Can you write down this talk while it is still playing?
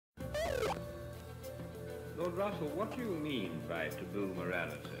Lord Russell, what do you mean by taboo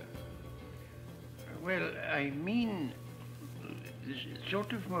morality? Well, I mean this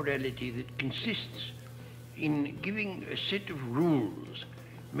sort of morality that consists in giving a set of rules,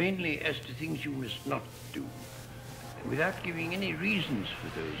 mainly as to things you must not do, without giving any reasons for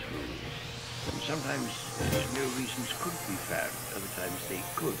those rules. And sometimes no reasons could be found, other times they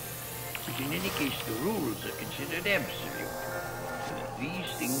could. But in any case, the rules are considered absolute. So that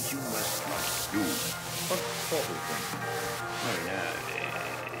these things you must not do. What sort of things? Well,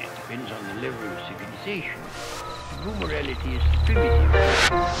 it depends on the level of civilization. True morality is the primitive.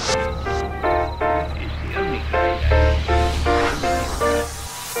 It is the only kind.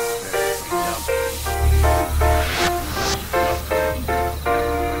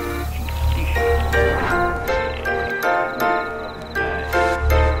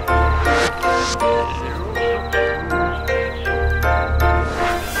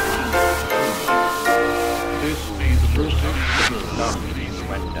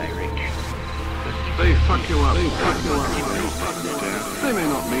 They fuck you up. They may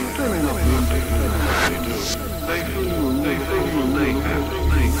not mean to, but they do. They fool you, they have,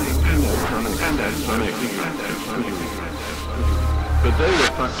 and as some but they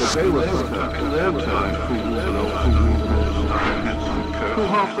were fucked up in their time, fools and old fools, who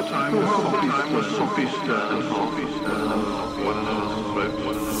half the time was soppy stern, one another's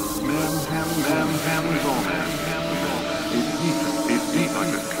throats. Man, hands on. It's deep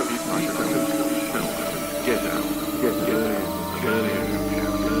like a coast, Get out. Get earlier. I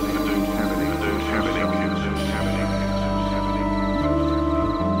don't have any kids.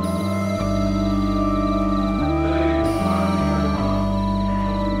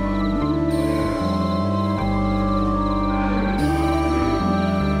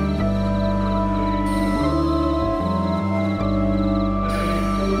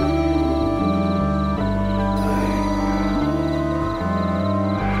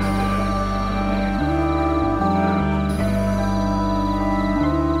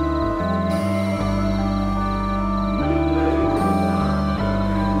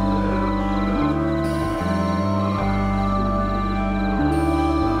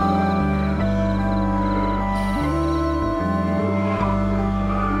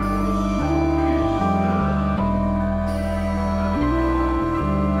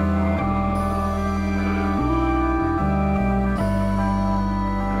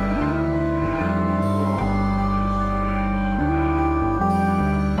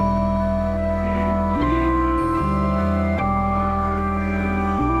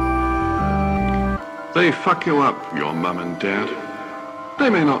 They fuck you up, your mum and dad. They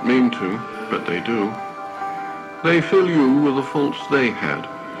may not mean to, but they do. They fill you with the faults they had,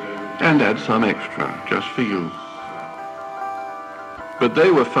 and add some extra, just for you. But they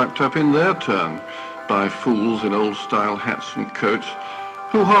were fucked up in their turn by fools in old-style hats and coats,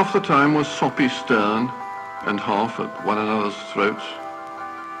 who half the time were soppy stern, and half at one another's throats.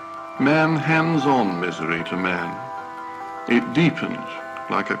 Man hands on misery to man. It deepens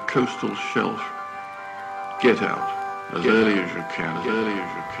like a coastal shelf. Get out as early as you can,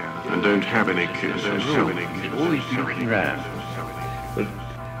 and don't have any kids. Always looking round. But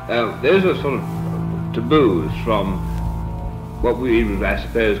those are sort of taboos from what we would, I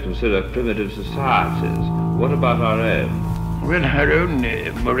suppose, consider primitive societies. What about our own? Well, our own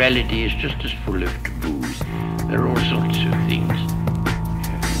morality is just as full of taboos. There are all sorts of things.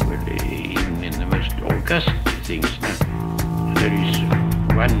 Well, even in the most august things. Now, there is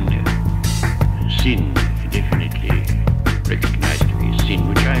one sin, definitely recognized to be a sin,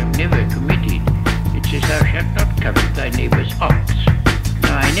 which I have never committed. It says, thou shalt not covet thy neighbour's ox.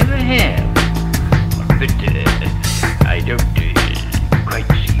 Now, I never have, but I don't quite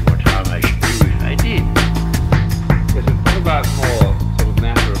see what harm I should do if I did. Yes, and what about more sort of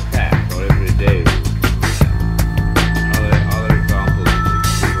matter of fact or everyday rules? Are there examples?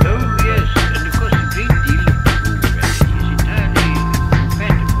 Oh, yes, and of course a great deal of taboo morality is entirely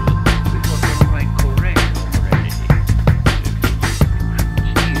compatible with what one might call right.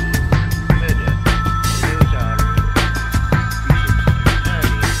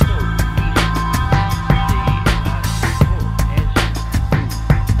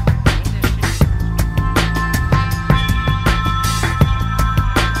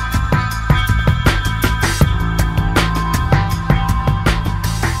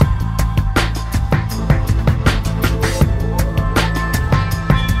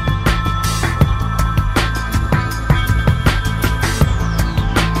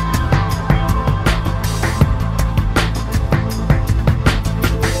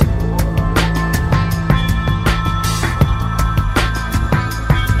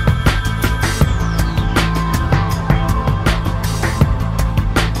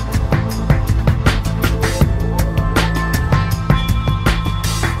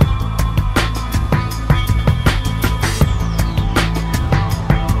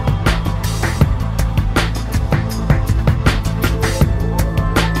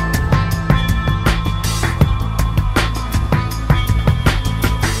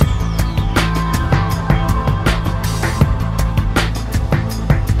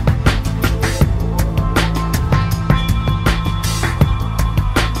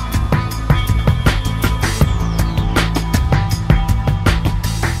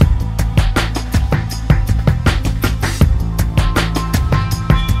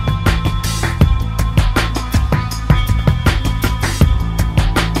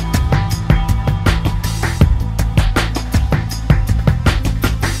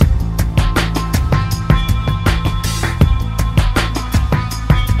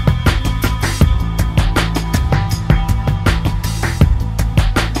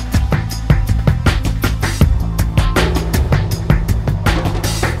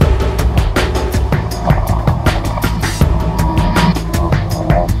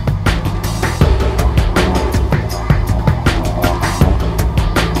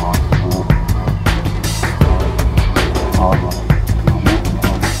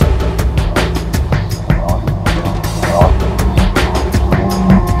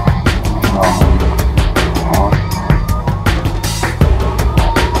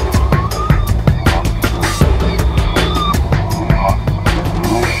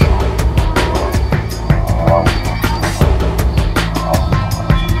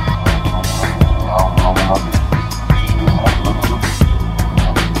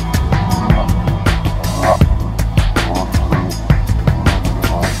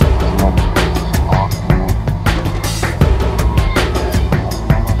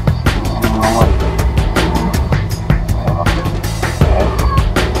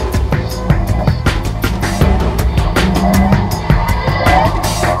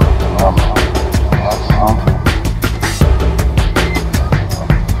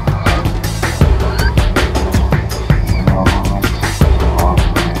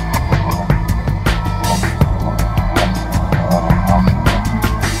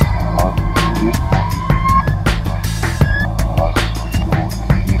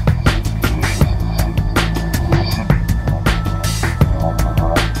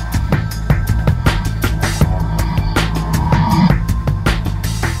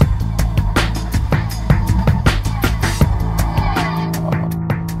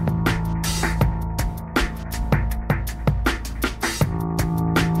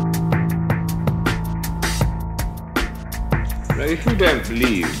 if you don't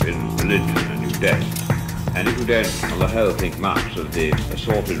believe in religion, and you don't, and if you don't, on the whole, think much of the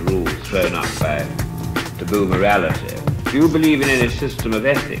assorted rules thrown up by taboo morality, do you believe in any system of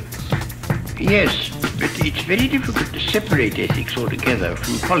ethics? Yes, but it's very difficult to separate ethics altogether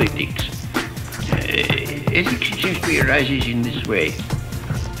from politics. Ethics, it seems to me, arises in this way.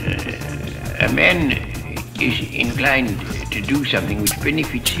 A man is inclined to do something which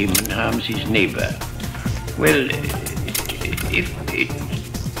benefits him and harms his neighbor. Well, if it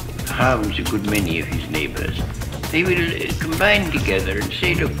harms a good many of his neighbors, they will combine together and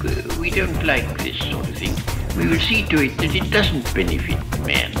say, look, we don't like this sort of thing. We will see to it that it doesn't benefit the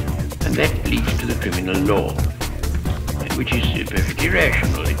man. And that leads to the criminal law, which is perfectly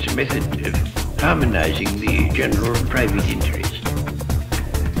rational. It's a method of harmonizing the general and private interests.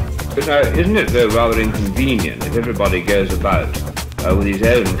 But now, isn't it, though, rather inconvenient if everybody goes about with his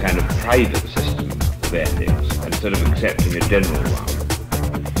own kind of private system of ethics instead of accepting a general one?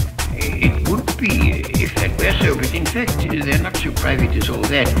 It would be if that were so, but in fact they're not so private as all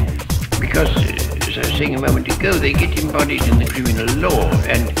that, because, as I was saying a moment ago, they get embodied in the criminal law,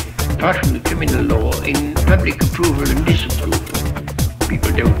 and apart from the criminal law, in public approval and disapproval.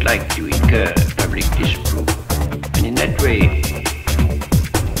 People don't like to incur public disapproval, and in that way,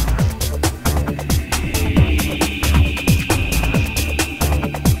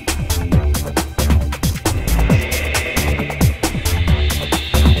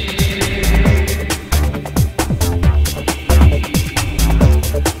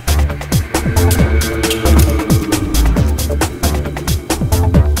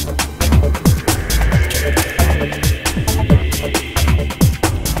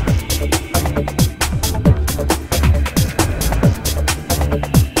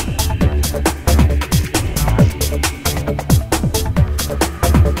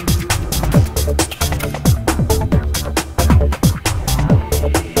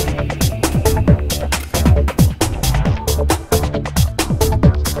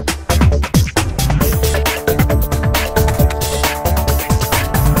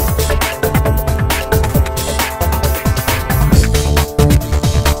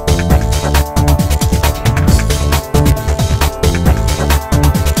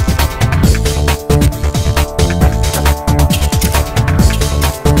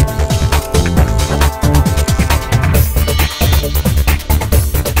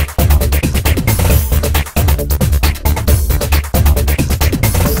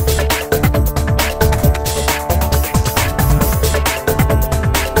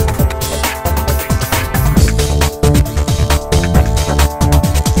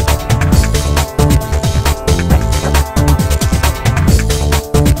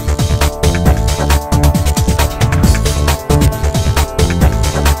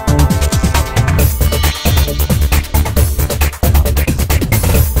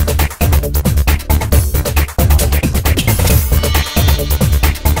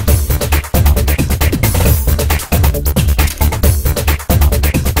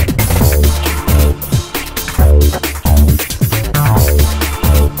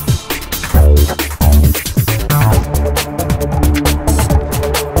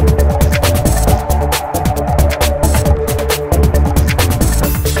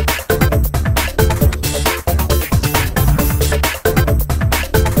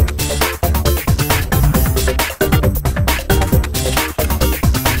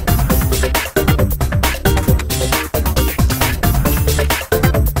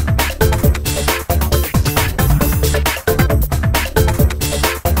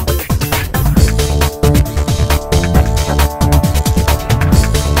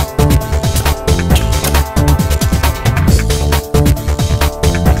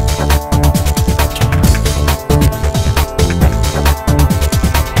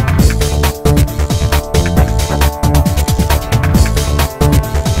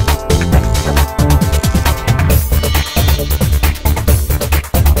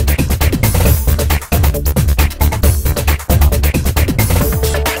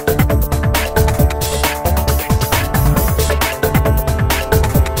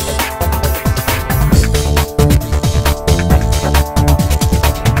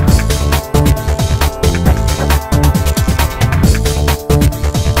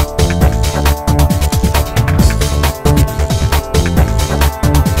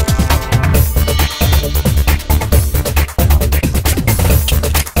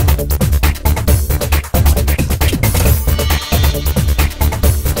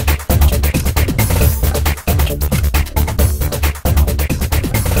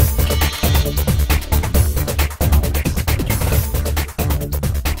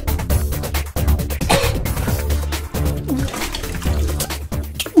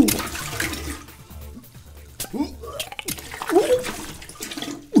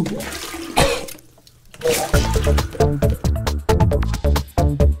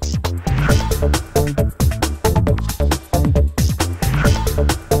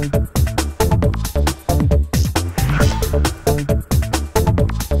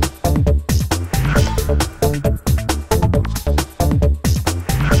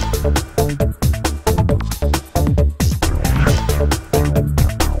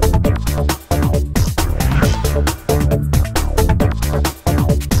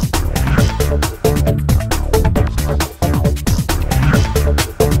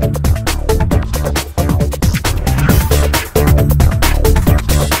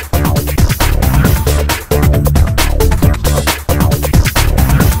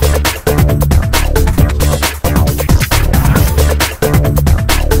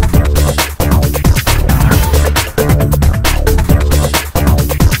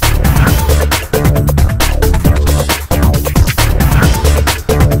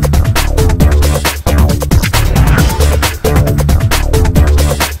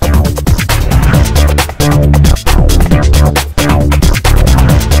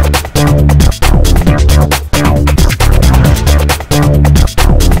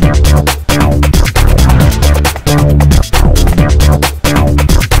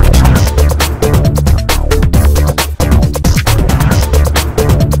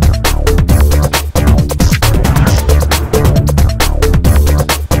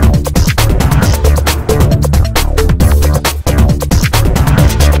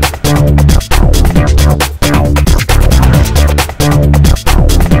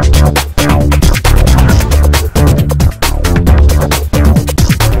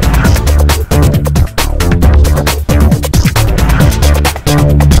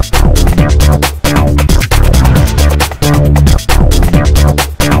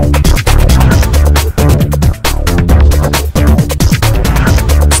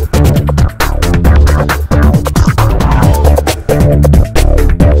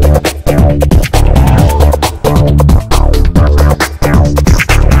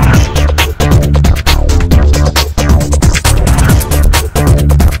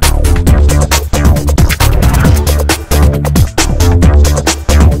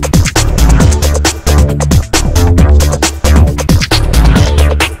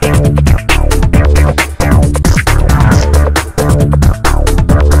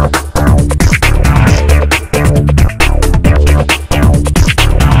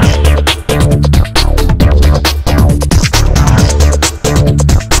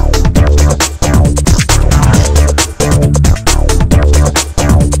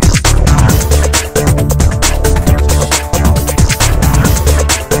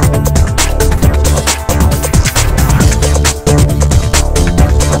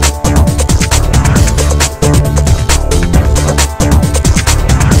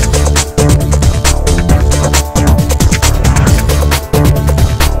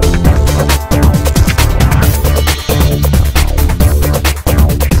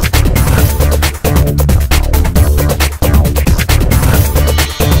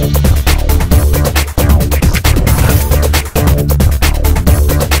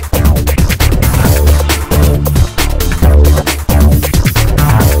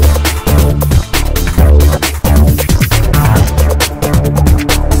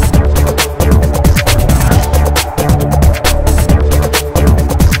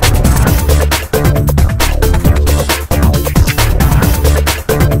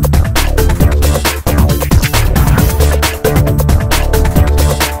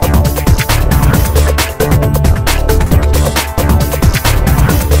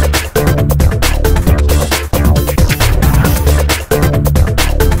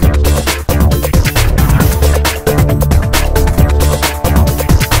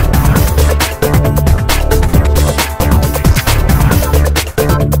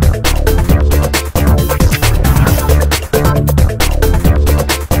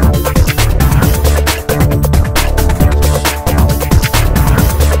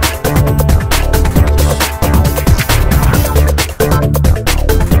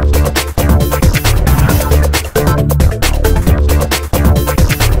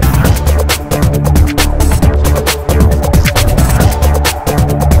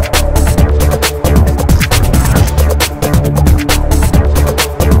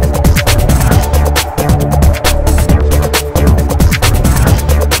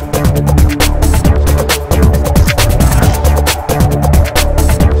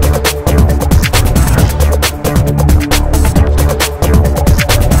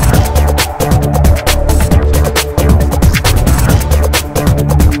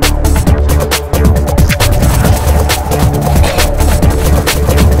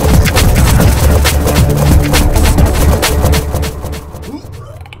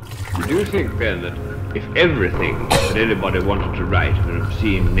 think then that if everything that anybody wanted to write of an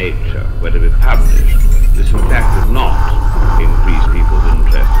obscene nature were to be published, this in fact would not increase people's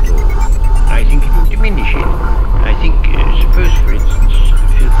interest at all? I think it would diminish it. I think, suppose for instance,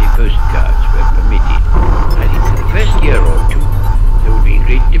 filthy postcards were permitted. I think for the first year or two there would be a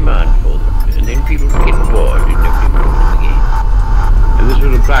great demand for them, and then people would get bored and nobody would put them again. And this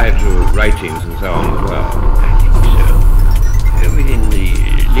would apply to writings and so on as well? I think so. Within the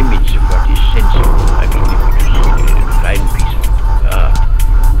limits of what is sensible. I mean, if it was a fine piece of art,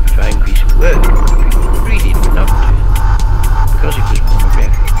 a fine piece of work, people would read it, but not because it was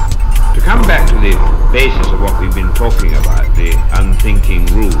pornographic. To come back to the basis of what we've been talking about, the unthinking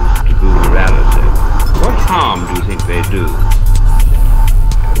rules of taboo morality, what harm do you think they do?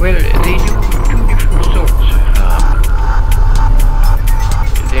 Well, they do two different sorts of harm.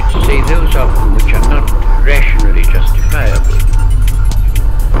 Let's say those of them which are not rationally justifiable.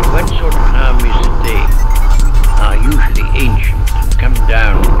 One sort of harm is that they are usually ancient and come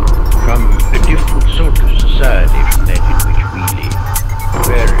down from a different sort of society from that in which we live,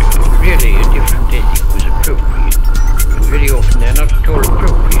 where really a different ethic was appropriate, and very often they're not at all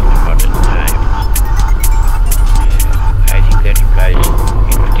appropriate in modern times. I think that applies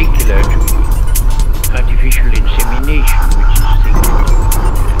in particular to artificial insemination, which is a thing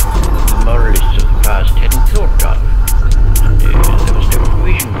the moralists of the past hadn't thought of, and there was no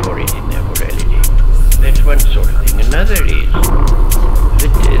provision for it in their morality. That's one sort of thing. Another is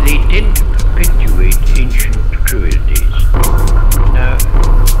that they tend to perpetuate ancient cruelties. Now,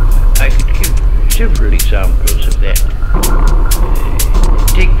 I could give several examples of that.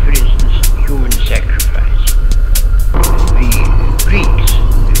 Take, for instance, human sacrifice. The Greeks,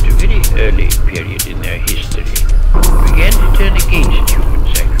 at a very early period in their history, began to turn against human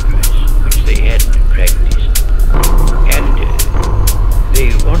sacrifice, which they hadn't practiced. And they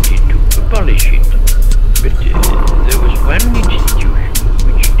wanted to abolish it. But there was one institution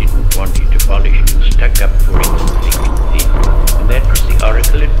which didn't want it abolished and stuck up for it in thick and thin, and that was the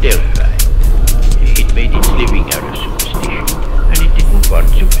Oracle at Delphi. It made its living out of superstition, and it didn't want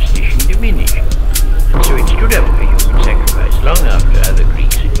superstition diminished. And so it stood up for human sacrifice long after other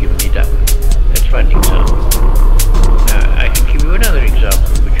Greeks had given it up. That's one example. Now, I can give you another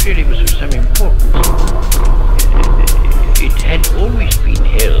example which really was of some importance. It had always been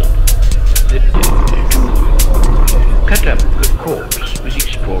held that to cut up a corpse was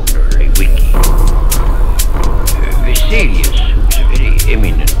extraordinarily wicked. Vesalius, who was a very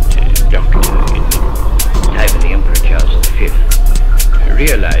eminent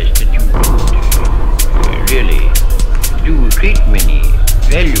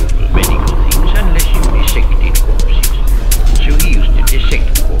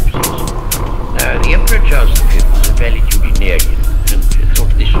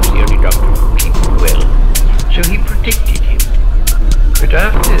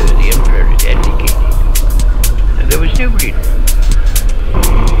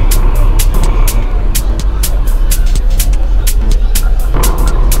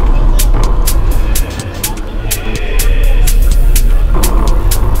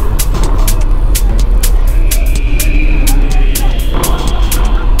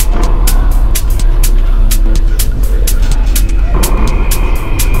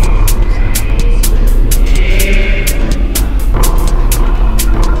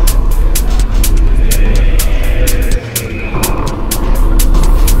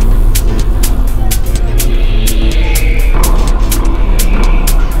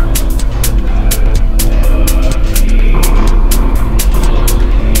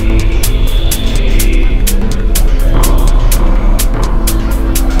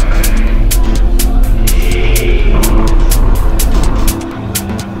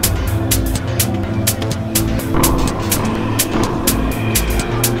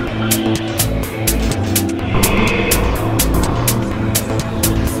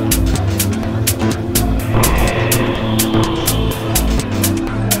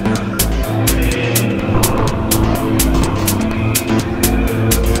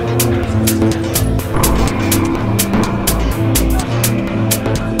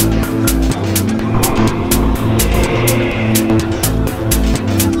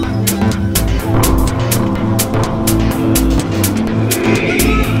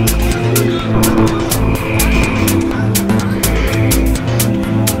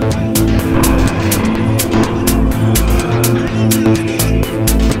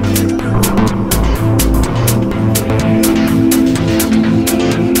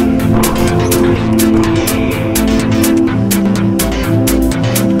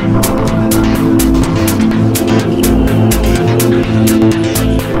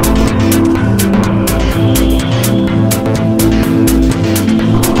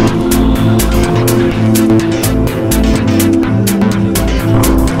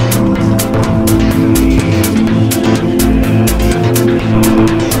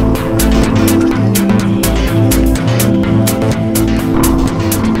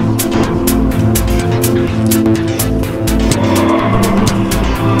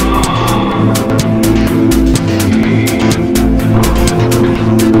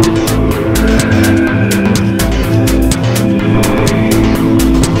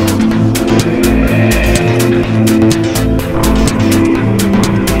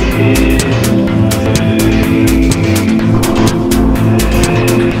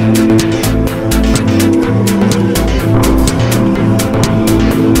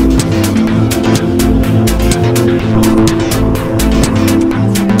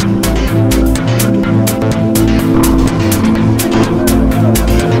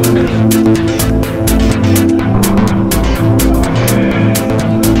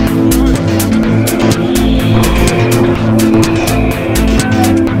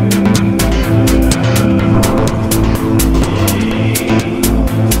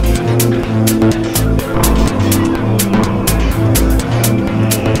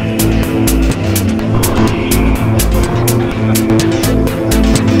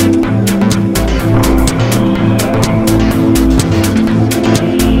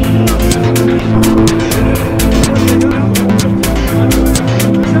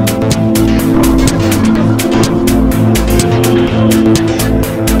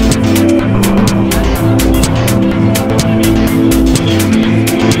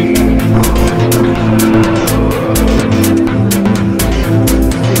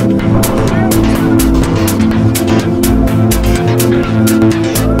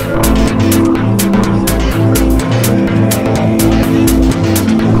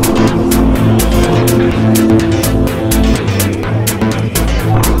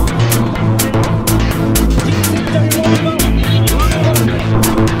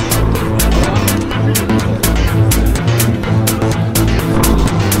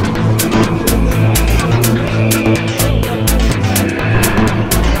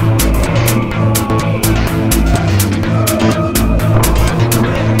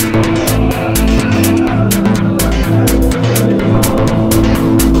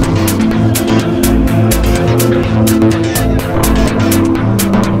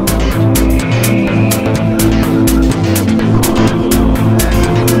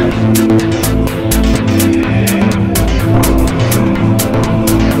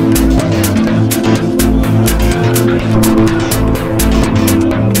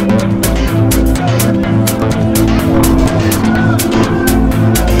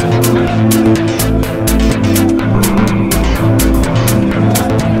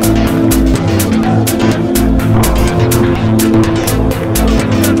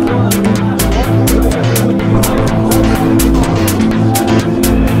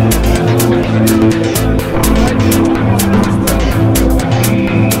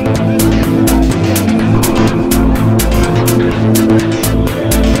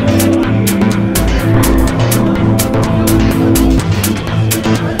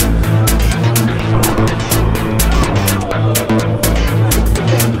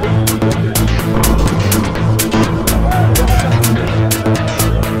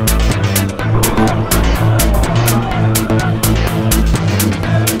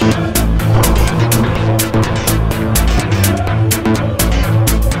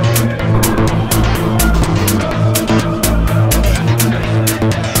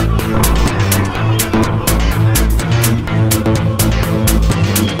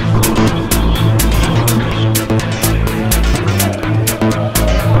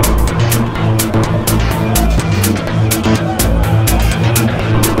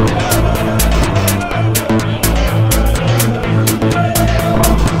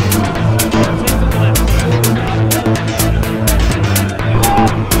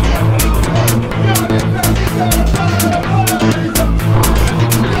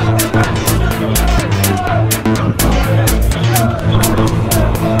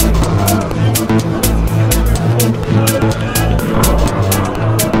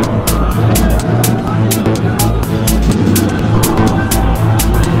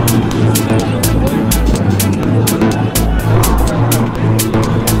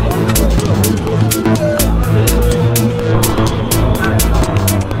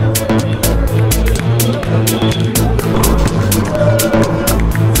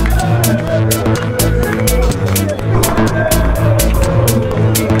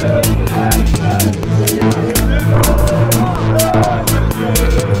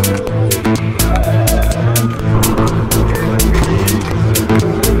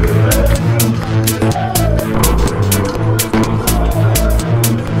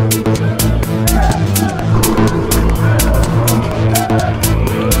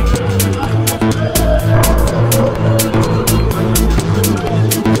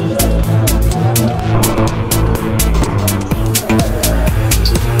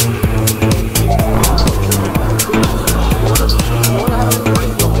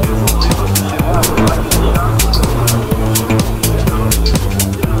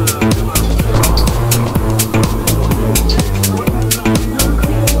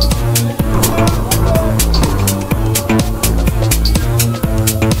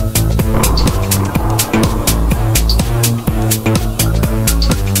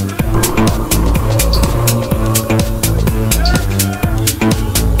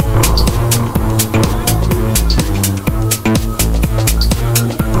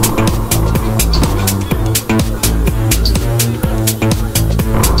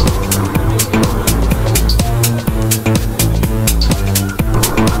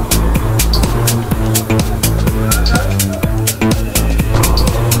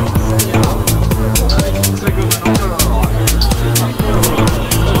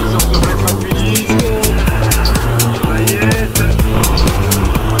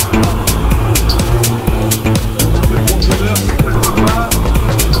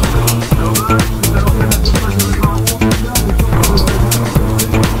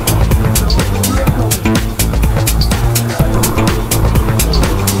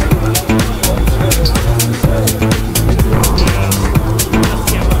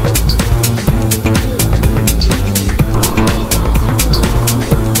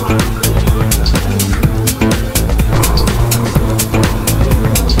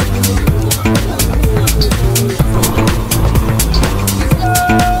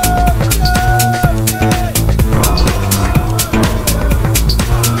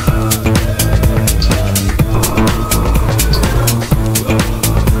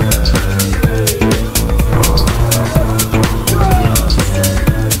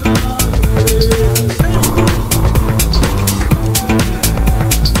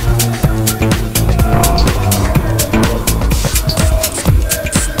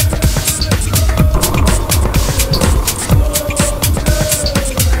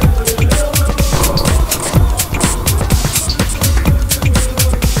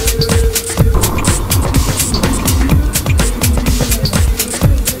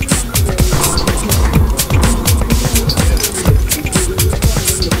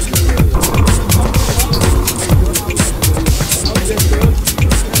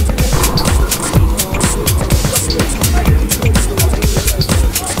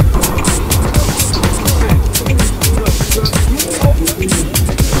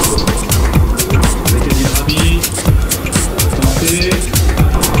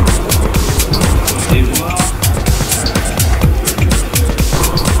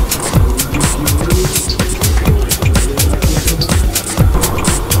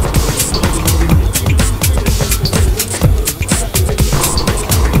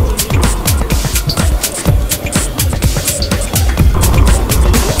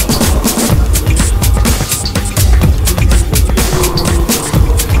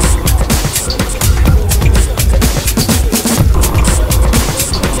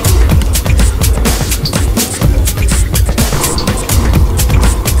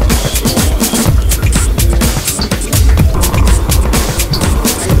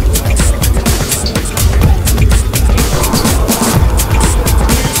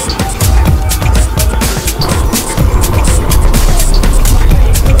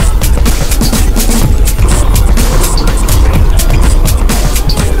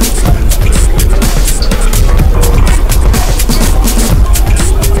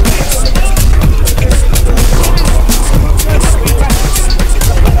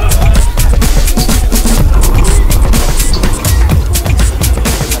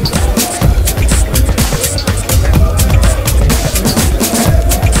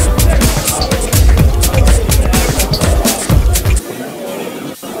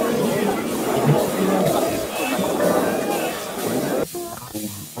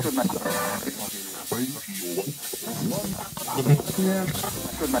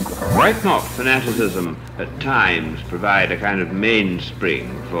Might not fanaticism at times provide a kind of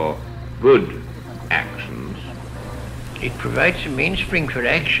mainspring for good actions? It provides a mainspring for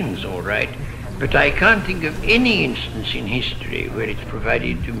actions, all right, but I can't think of any instance in history where it's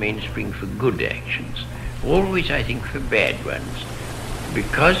provided a mainspring for good actions. Always, I think, for bad ones.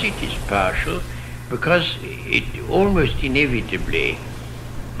 Because it is partial, because it almost inevitably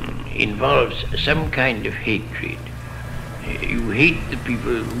involves some kind of hatred. You hate the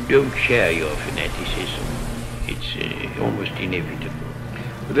people who don't share your fanaticism. It's almost inevitable.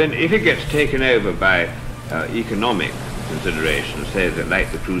 But then if it gets taken over by economic considerations, say that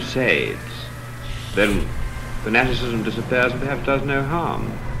like the Crusades, then fanaticism disappears and perhaps does no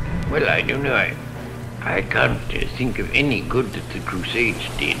harm. Well, I don't know. I can't think of any good that the Crusades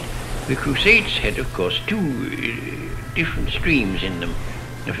did. The Crusades had, of course, two different streams in them,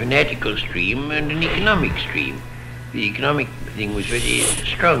 a fanatical stream and an economic stream. The economic thing was very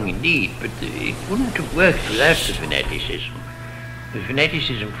strong indeed, but it wouldn't have worked without the fanaticism. The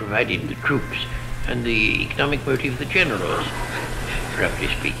fanaticism provided the troops and the economic motive the generals, roughly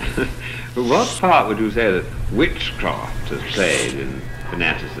speaking. But what part would you say that witchcraft has played in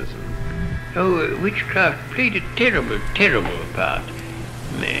fanaticism? Oh, witchcraft played a terrible, terrible part,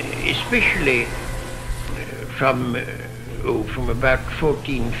 especially from about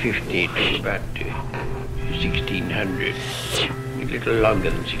 1450 to about 1600, a little longer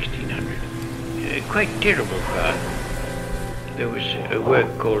than 1600. Quite terrible part. There was a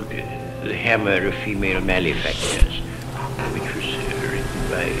work called The Hammer of Female Malefactors, which was written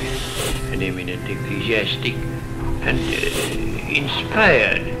by an eminent ecclesiastic and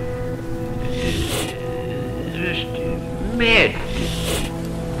inspired just mad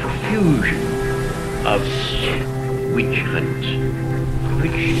profusion of witch hunts,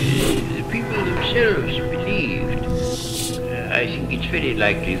 which the people themselves believed. I think it's very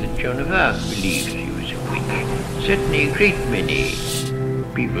likely that Joan of Arc believed she was a witch. Certainly a great many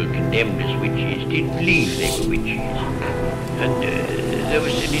people condemned as witches did believe they were witches. And there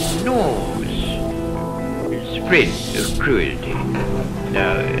was an enormous spread of cruelty.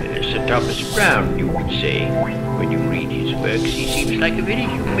 Now, Sir Thomas Browne, you could say, when you read his works, he seems like a very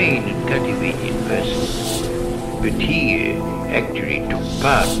humane and cultivated person. But he actually took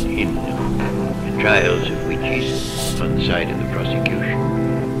part in the trials of witches on the side of the prosecution.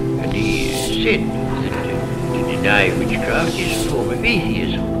 And he said that to deny witchcraft is a form of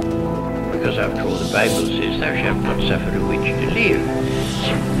atheism, because after all the Bible says, thou shalt not suffer a witch to live.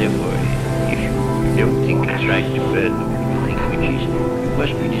 Therefore, if you don't think it's right to burn them when you think witches, you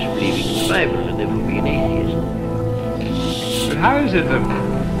must be disbelieving in the Bible and therefore be an atheist. But how is it that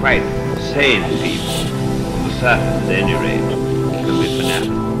quite sane people, on the surface at any rate, can be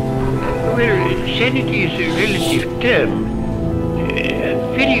fanatical? Well, sanity is a relative term.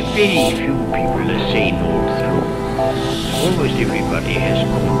 Very, very few people are sane all through. Almost everybody has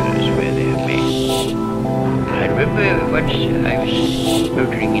corners where they're mad. I remember once I was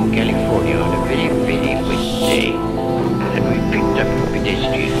motoring in California on a very, very wet day, and we picked up a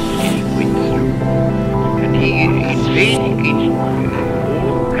pedestrian who was getting wet through. And he inveighed against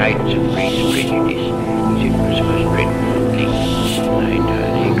all kinds of race prejudice. He said it was the most dreadful thing. I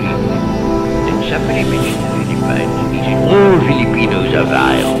entirely agreed with him. Then somebody mentioned the Philippines, and he said, all Filipinos are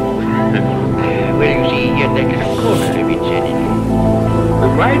vile. Well, you see, he had that little corner of insanity.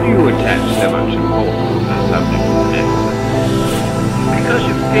 But why do you attach so much importance to the subject of fanaticism? Because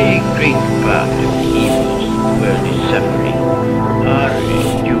a very great part of the evils the world is suffering are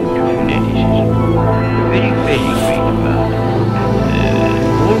due to fanaticism. A very, very great part.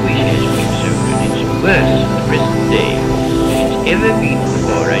 Always has been so, and it's worse in the present day than it's ever been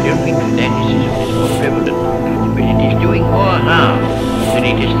before. I don't think fanaticism is more prevalent, but it is doing more harm than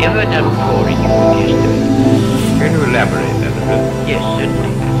it has ever done before in human history. Can you elaborate that a bit? Yes, certainly.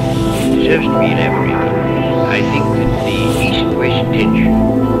 It deserves to be elaborated. I think that the East-West tension,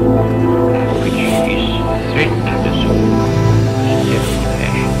 which is threatening us all in every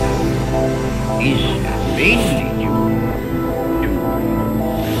fashion, is mainly due to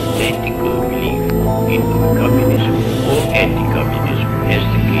fanatical belief in communism or anti-communism, as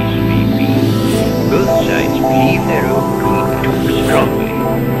the case may be. Both sides believe their own creed too strongly.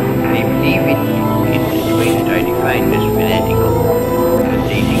 They believe it in the way that I define as fanatical, and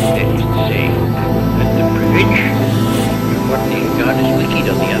they think that is to say that the prevention of what they regard as wicked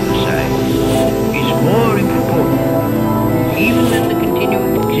on the other side is more important even than the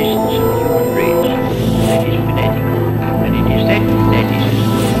continued existence of the human race. That is fanatical, and it is that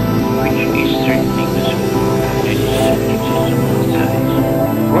fanaticism which is threatening us all. Fanaticism which exists on both sides.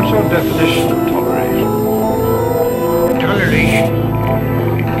 What's your definition of toleration? Toleration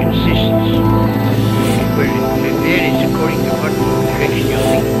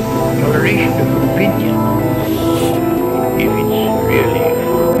declaration of opinion, if it's really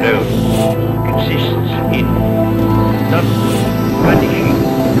full-blown, consists in not punishing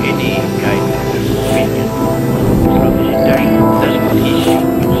any kind of opinion, as long as it doesn't issue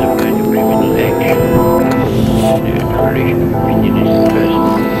in some kind of criminal action. The declaration of opinion is the first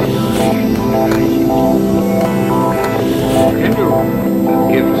declaration that arises. Can you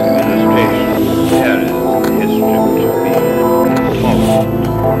give some illustrations of areas in history which have been tolerant?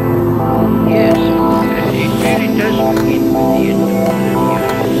 Yes, and it really does begin with the end of the year.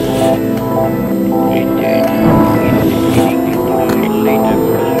 In England a little later,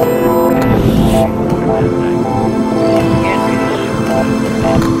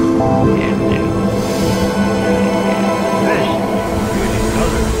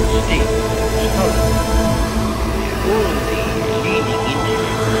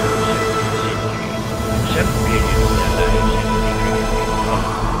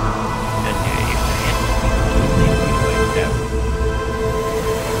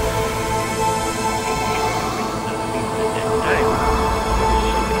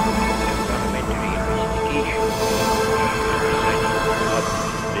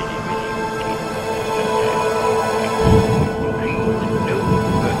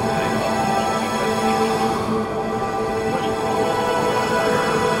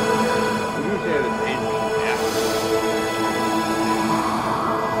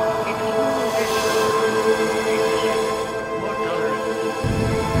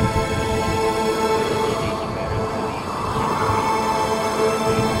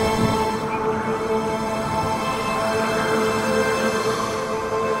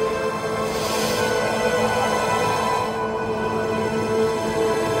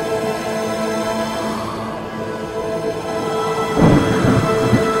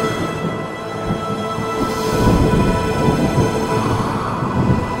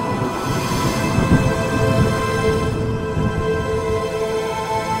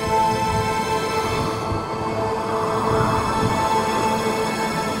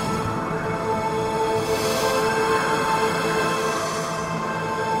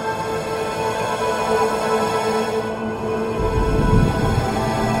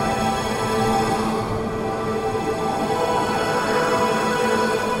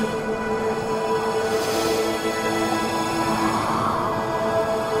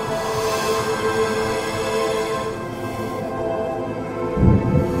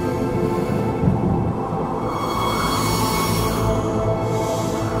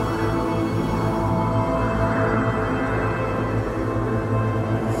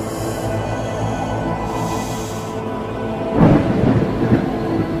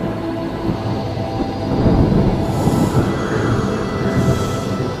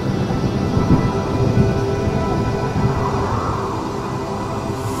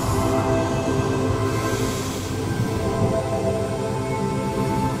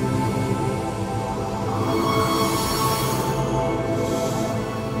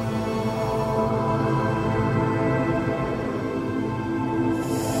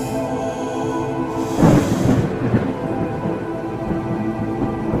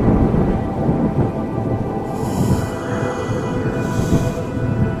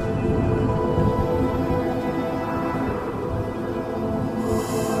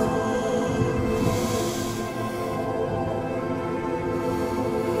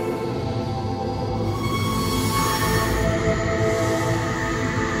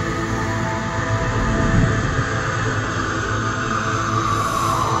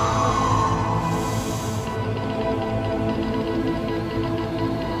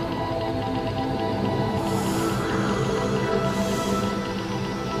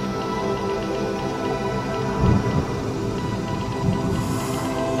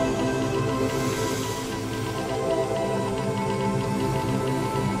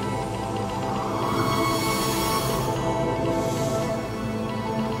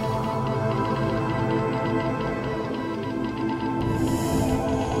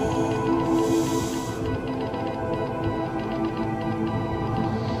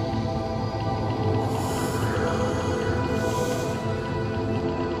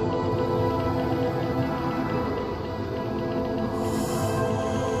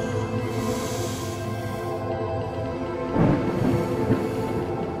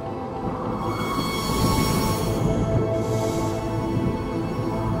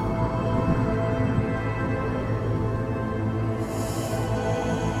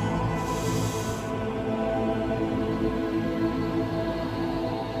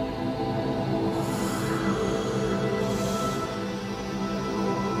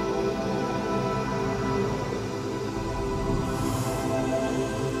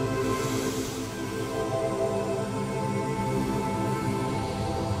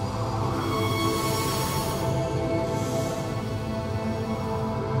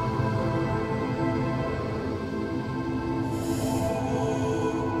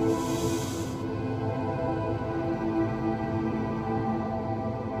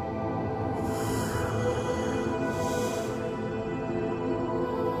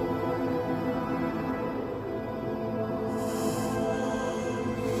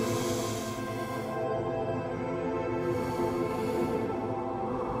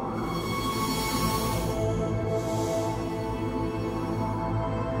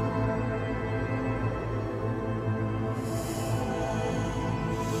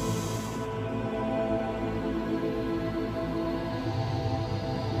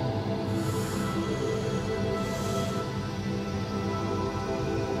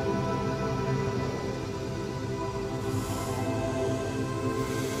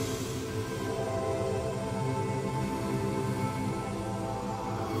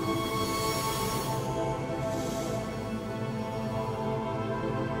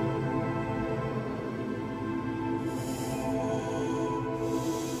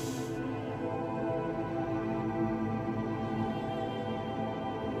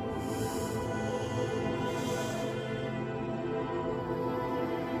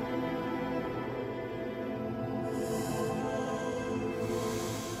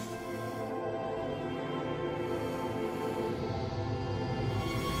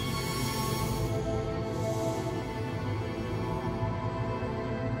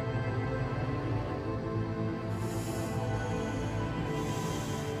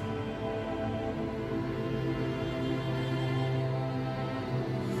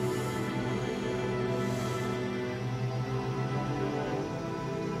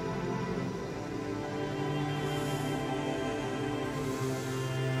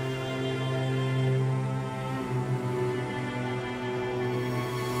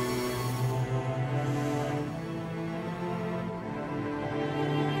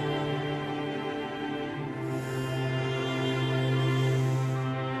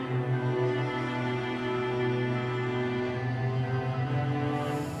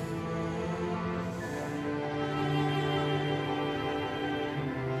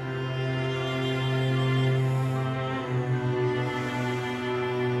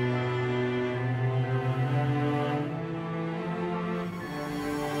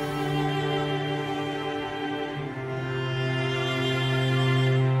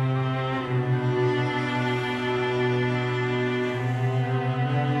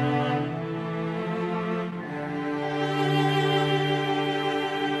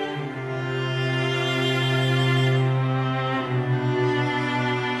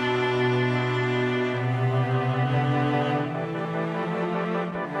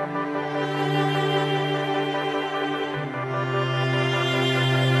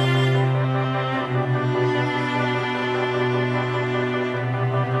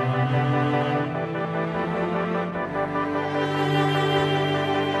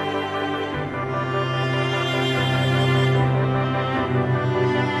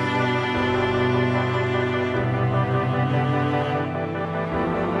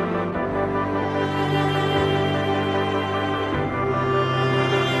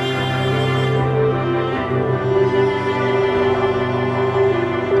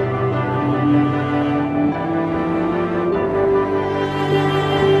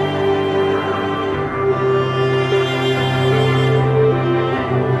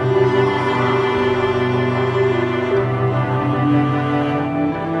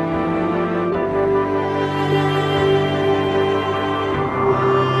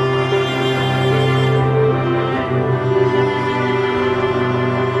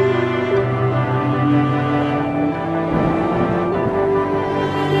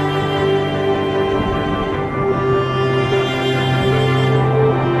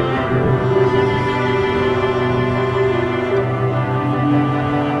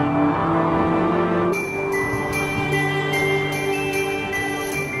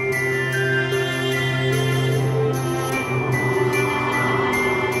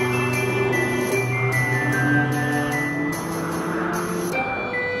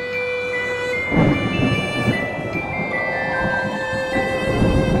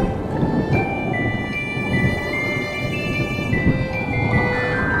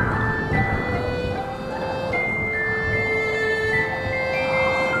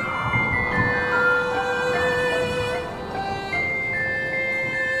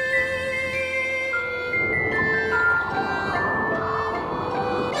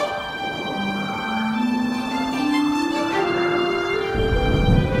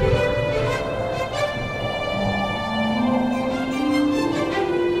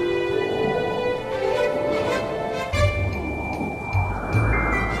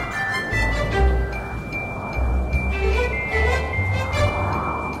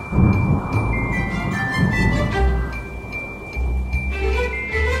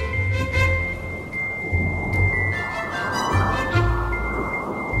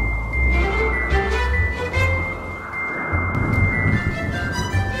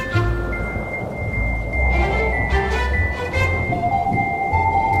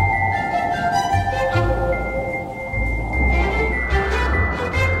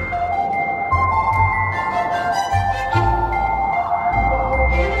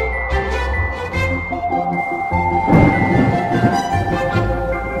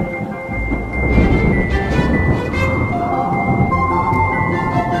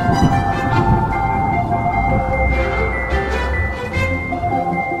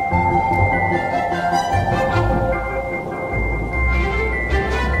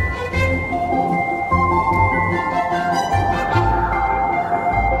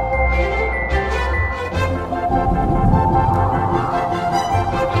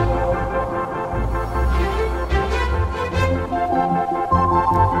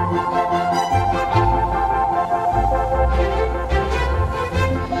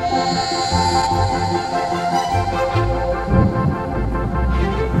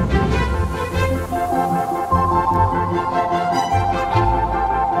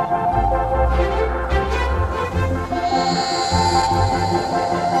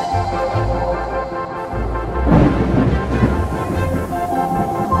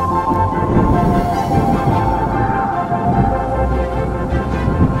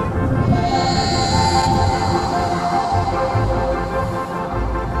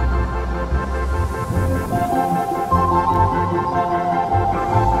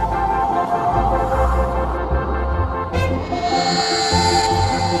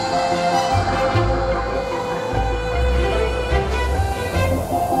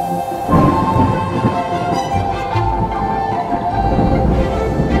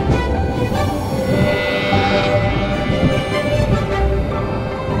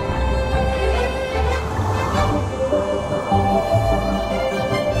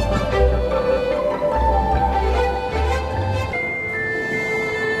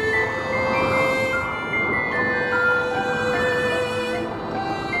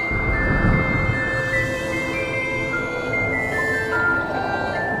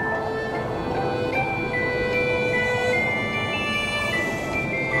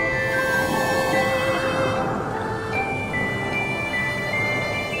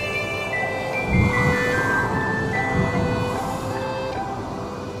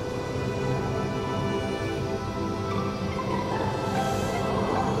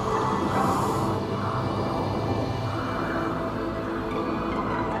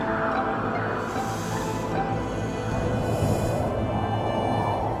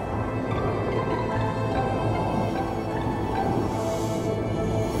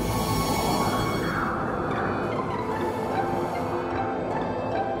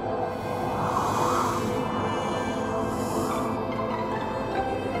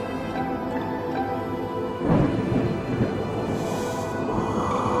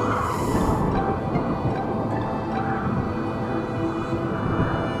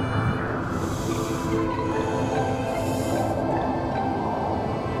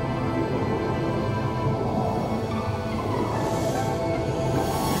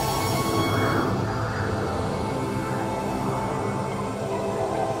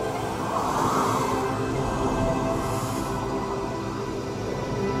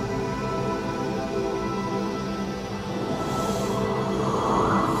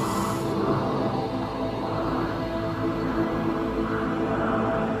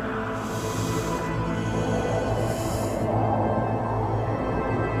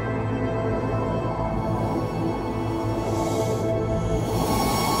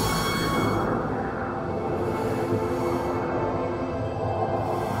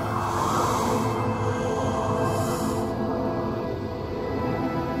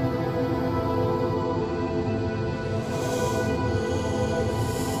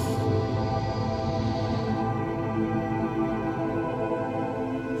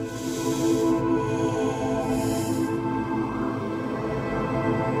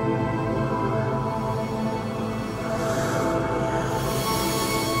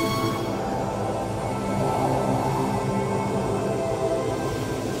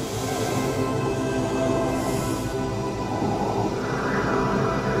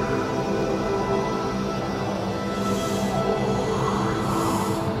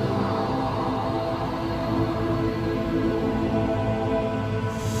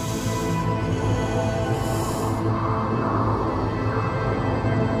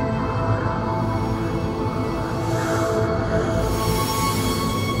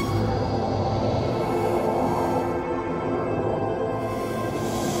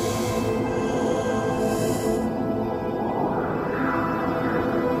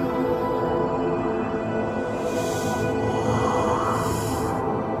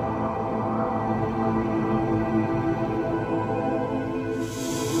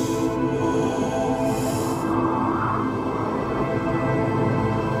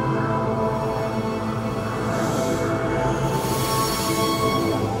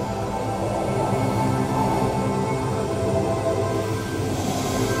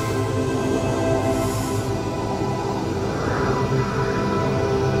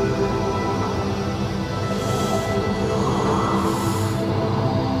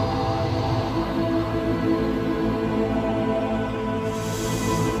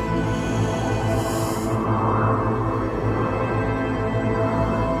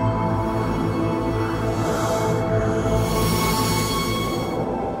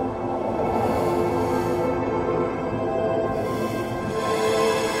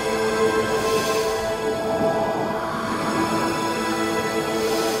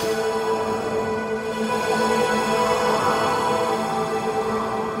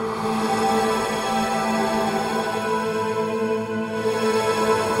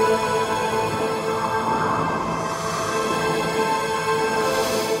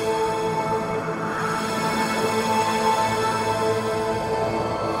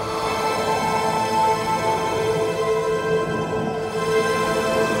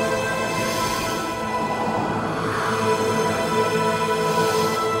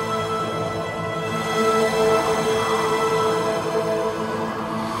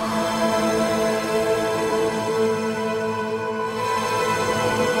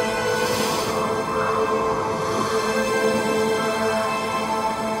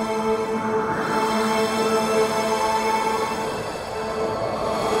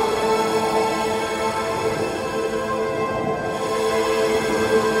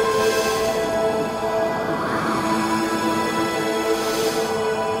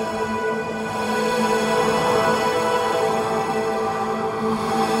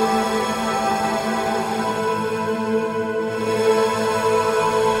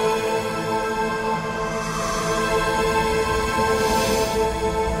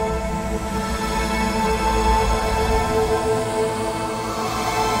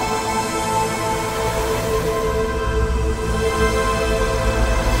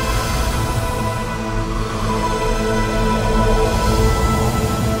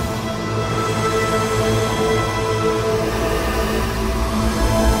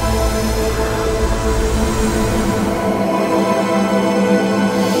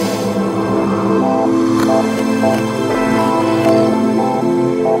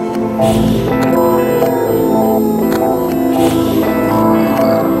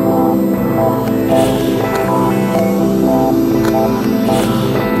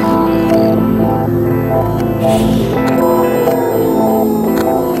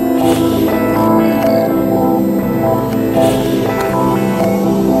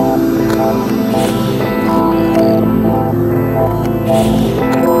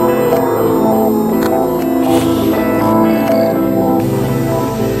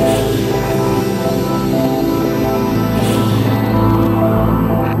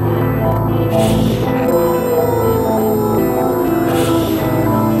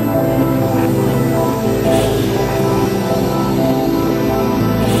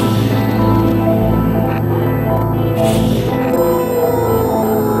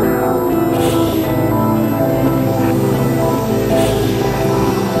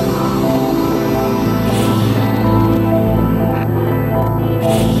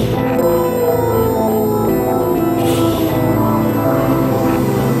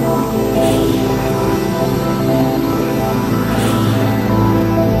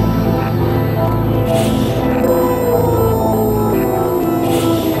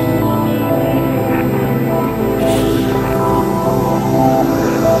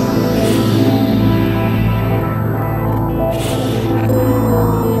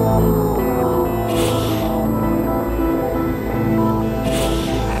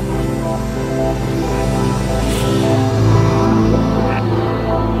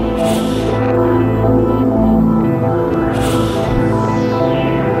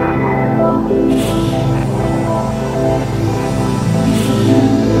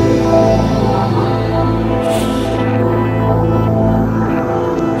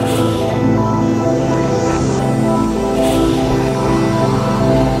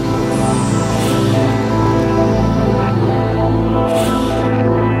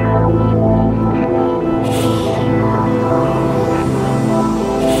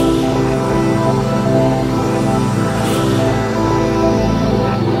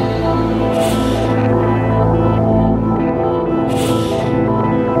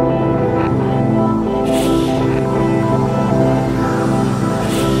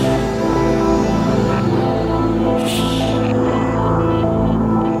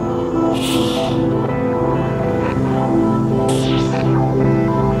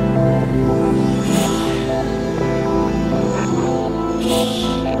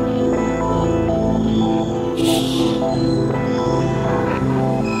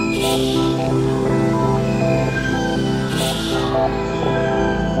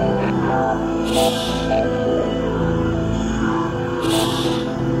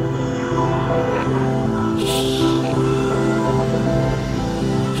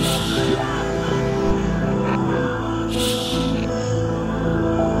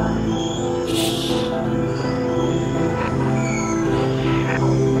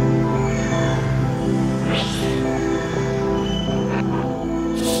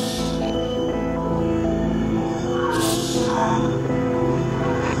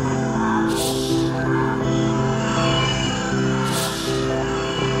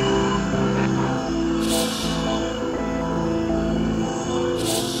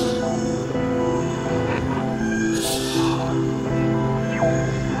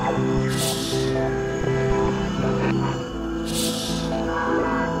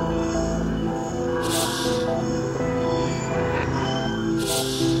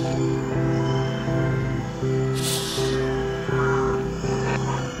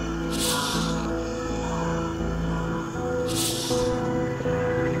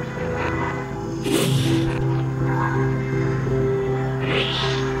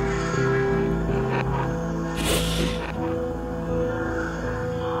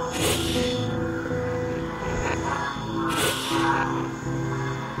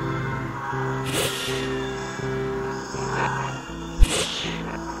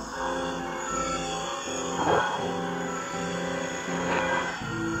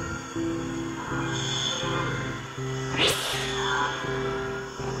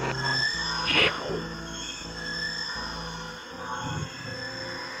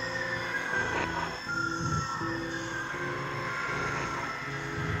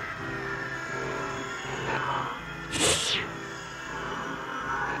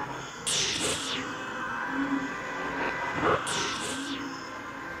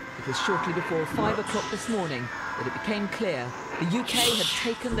 It was shortly before 5 o'clock this morning that it became clear the UK had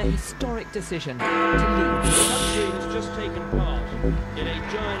taken the historic decision to leave. The country has just taken part in a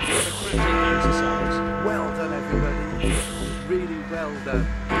giant democratic exercise. Well done, everybody. Really well done.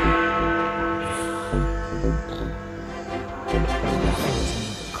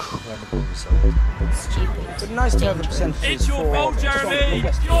 Incredible result. Stupid. But nice to have the percentages. It's your fault, Jeremy.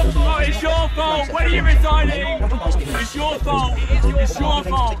 It's your fault. It's your fault. When are you resigning? It's your fault. It's your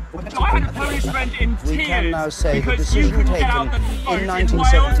fault. I had a Polish friend in tears. We can now say the decision taken in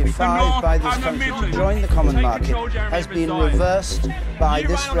 1975 by this country to join the common market has been reversed by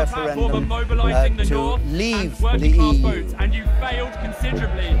this referendum to leave the EU. And you failed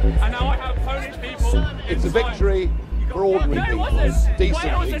considerably. And now I have Polish people. It's a victory for ordinary people, decent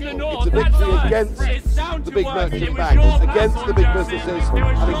people. It's a victory against the big merchant banks, against the big businesses,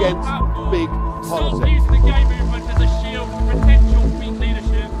 and against big politics. The gay movement as a shield to protect your weak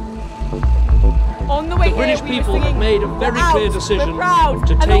leadership. On the way The British people have made a very clear decision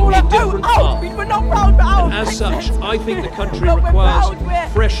to take take a different path. We're not proud, but out. As such, I think the country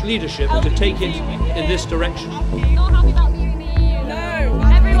requires fresh leadership to take it in this direction. Not happy about leaving the EU.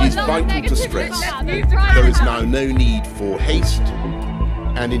 No. It is vital to stress there is now no need for haste,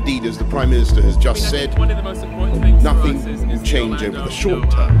 and indeed, as the Prime Minister has just said, nothing will change over the short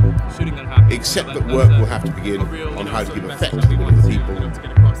term, except that work will have to begin on how to give effect to the will of the people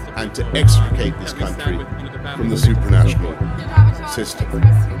and to extricate this country from the supranational system.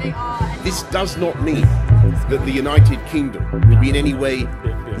 This does not mean that the United Kingdom will be in any way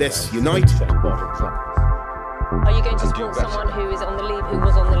less united. Are you going to support someone who is on the Leave, who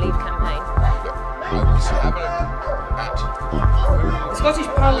was on the Leave campaign? The Scottish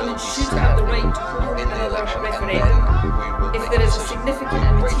Parliament should have the right to hold another referendum if there is a significant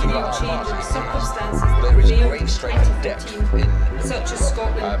and material change in the circumstances that prevailed in 2015, such as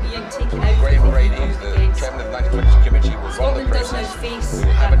Scotland being taken out of the EU. Scotland does now face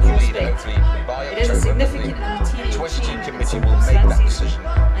that prospect. It is a significant and material change in the circumstances,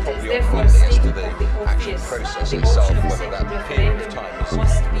 and it is therefore a statement of the obvious that the option of a second referendum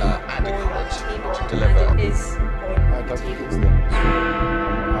must be on the table, and it is on the table.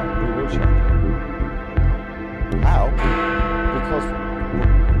 We will change it. How? Because,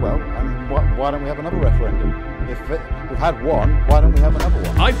 well, I mean, why don't we have another referendum? If we've had one, why don't we have another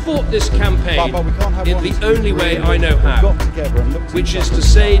one? I fought this campaign but we can't have in one the that's only way really I know how, got together and looked which at is each to other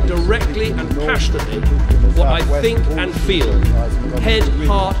say and directly and passionately what I think and feel, head,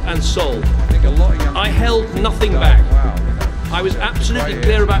 heart and soul. I held nothing back. I was absolutely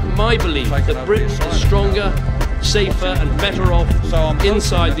clear about my belief that Britain is stronger, safer and better off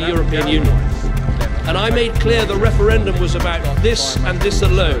inside the European Union. And I made clear the referendum was about this and this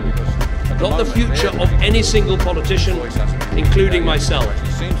alone, not the future of any single politician, including myself.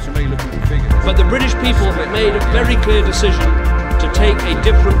 But the British people have made a very clear decision to take a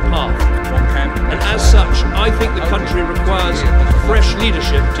different path. And as such, I think the country requires fresh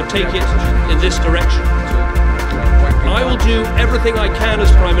leadership to take it in this direction. I will do everything I can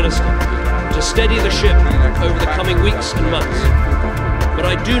as Prime Minister to steady the ship over the coming weeks and months. But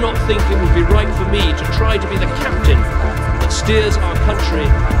I do not think it would be right for me to try to be the captain that steers our country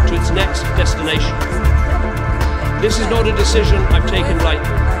to its next destination. This is not a decision I've taken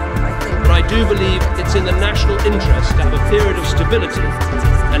lightly, but I do believe it's in the national interest to have a period of stability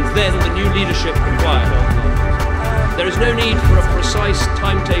and then the new leadership required. There is no need for a precise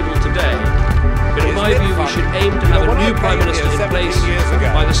timetable today, but in my view we should aim to have a new Prime Minister in place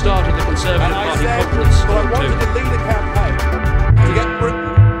by the start of the Conservative Party conference in October. I wanted to lead a campaign to get Britain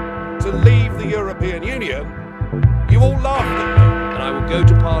to leave the European Union. You all laughed at me. And I will go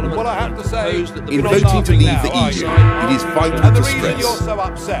to Parliament What I have to say, In voting to leave the EU, it is vital to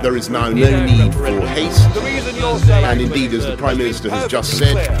stress there is now no need for haste, and indeed, as the Prime Minister has just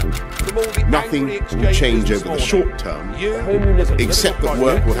said, Nothing will change over the short term, except that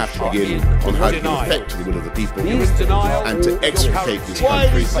work will have to begin on how to give effect to the will of the people and to extricate this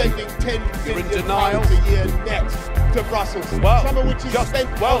country. Sending £10 billion a year net to Brussels, some of which is spent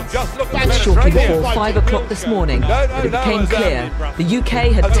just look It was shortly before 5 o'clock this morning that it became clear the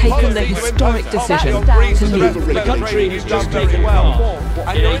UK had taken the historic decision to leave. The country has just taken part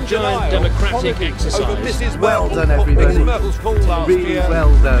in a giant democratic exercise. Well done, everybody. Really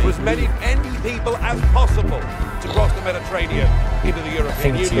well done. As many people as possible to cross the Mediterranean into the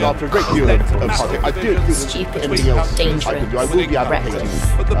European Union. But after a great deal of I do think anything else I can do. I will be advocating.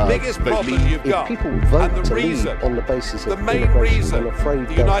 But the biggest problem you've got, people vote and the to reason, leave on the basis of the main immigration, reason I'm afraid the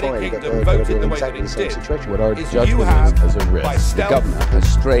they'll United find that Kingdom they're going to voted be the in way that exactly it the same did. situation. What our is judgment you have, is a risk. The governor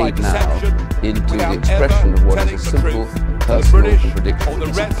has strayed now into the expression of what is a simple personal prediction. Or the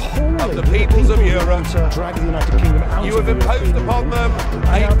rest of the peoples of Europe. Drag the United Kingdom out You have imposed upon them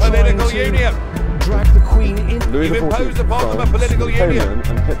a political union. Drag the Queen in. You've imposed upon them a political union.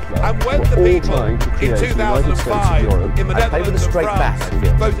 And when the people in 2005 in the Netherlands and France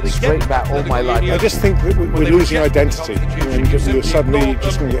voted against all my life. I just think that we're losing identity and we're suddenly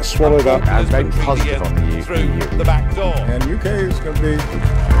just going to get swallowed up. I'm very positive on the EU. The back door. And UK is going to be in the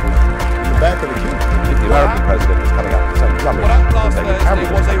back of the queue. The American president is coming up with the same rubbish. Well, that last Thursday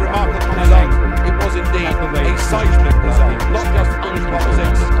was a remarkable result. It was indeed a seismic result, not just British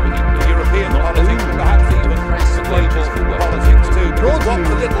politics, European politics, but perhaps even global politics too. Because what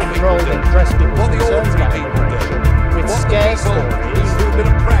the little people do, what the ordinary people do, what the people who've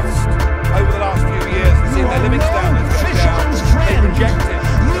been oppressed over the last few years and seen their living standards go down, they rejected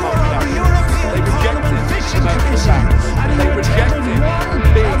multinationals, they rejected commercial banks, they rejected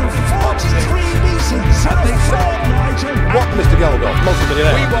big politics, and they said, What Mr. Geldof,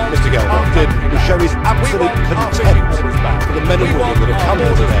 multi-millionaire Mr. Geldof, did was show his absolute contempt for the men and women that have come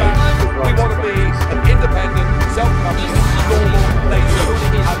here today. We want to be an independent, self-governing, normal nation,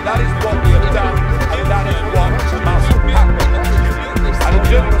 and that is what we have done, and that is what must happen. And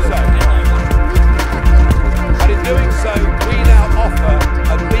in doing so, we now offer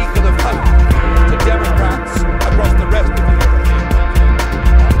a beacon of hope to Democrats across the rest of the Europe.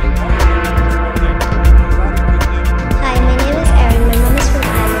 Hi, my name is Erin. My mum is from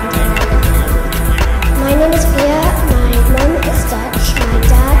Ireland and I live here. My name is Pia. My mum is Dutch. My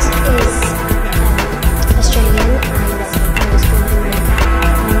dad is Australian and I was born in America.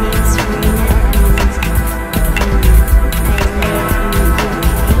 My name is Marina and I live in the UK.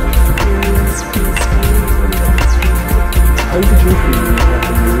 My mum is from Spain and my dad's from Ireland. How did you feel about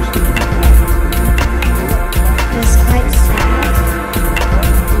the news that you had? It was quite sad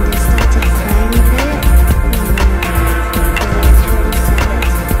and I started crying a bit.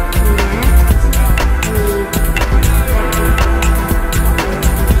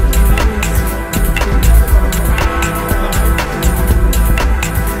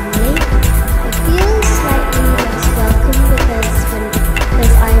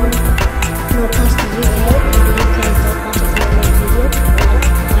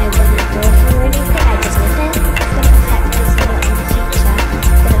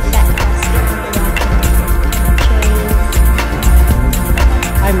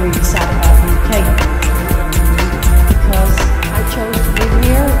 I'm really sad about the UK because I chose to live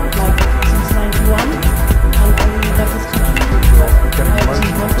here since 91 and I really love this country. I just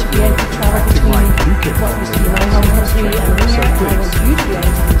want to be able to travel between what used to be my home country and here. I want you to be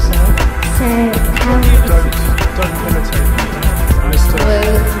able to do so. So how Don't imitate me. Mr.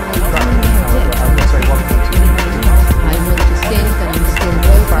 I want to think that I'm still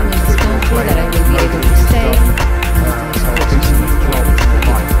welcome in this country, that I will be able to stay.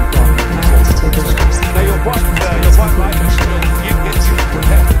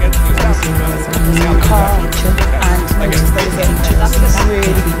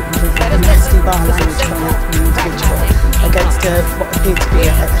 Nasty bar language coming out from an individual against what appeared to be a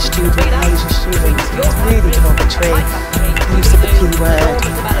student, an Asian student. It's really derogatory. The use of the P word and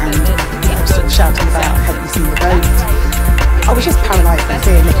sort of shouting about have you seen the vote. I was just paralysed by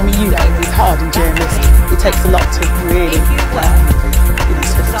fear. Like, I mean, you know, it's hard in journalists. It takes a lot to really,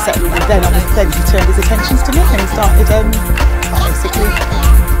 sort of upset me. And then he turned his attentions to me and he started, basically,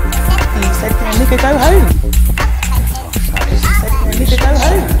 he said, nigga, go home. He said, nigga, go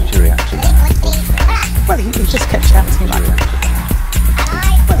home. Well, he just kept shouting like,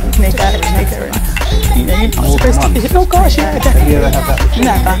 nigger, and, you know, you're not supposed to be, oh gosh, yeah, definitely. Have you ever had that?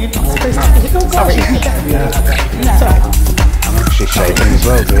 Never. You're not supposed to be, oh gosh, yeah, definitely. Never. I'm actually shaking as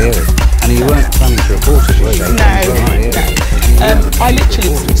well to hear it. And you weren't planning to report it, were you? No. I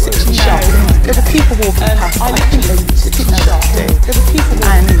literally was sitting shocked. There were people walking past. I literally was sitting shocked. There were people,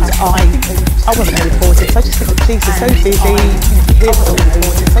 and I wasn't going to report it. So I just think the police are so busy. You hear what they're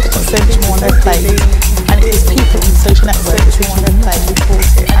reporting. So I just got so much more on their plate. And it was people on social networks who on their plate report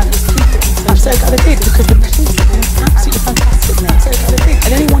it. And I'm so glad I did, because the police have been absolutely fantastic now. So glad I did.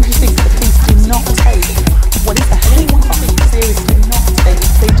 And anyone who thinks the police do not take what is a hate crime seriously, do not take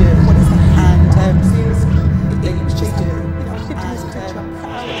it. They do. What is it? And seriously, they just do. You know, I did this picture. I'm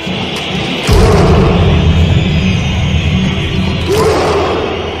proud of it.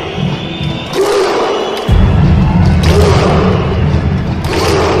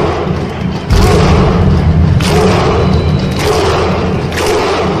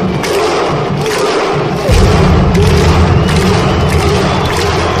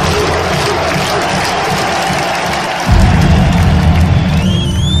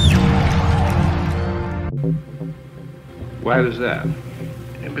 Why was that?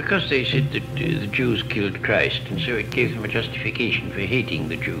 Because they said that the Jews killed Christ, and so it gave them a justification for hating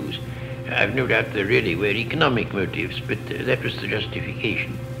the Jews. I've no doubt there really were economic motives, but that was the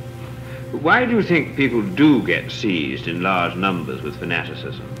justification. Why do you think people do get seized in large numbers with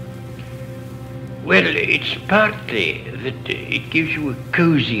fanaticism? Well, it's partly that it gives you a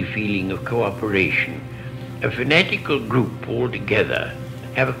cozy feeling of cooperation. A fanatical group all together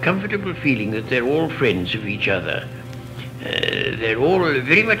have a comfortable feeling that they're all friends of each other. They're all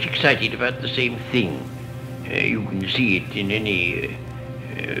very much excited about the same thing. You can see it in any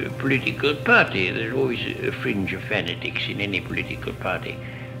political party. There's always a fringe of fanatics in any political party.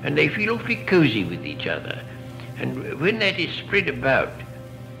 And they feel awfully cozy with each other. And when that is spread about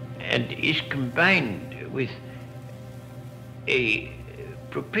and is combined with a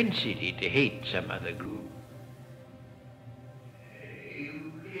propensity to hate some other group,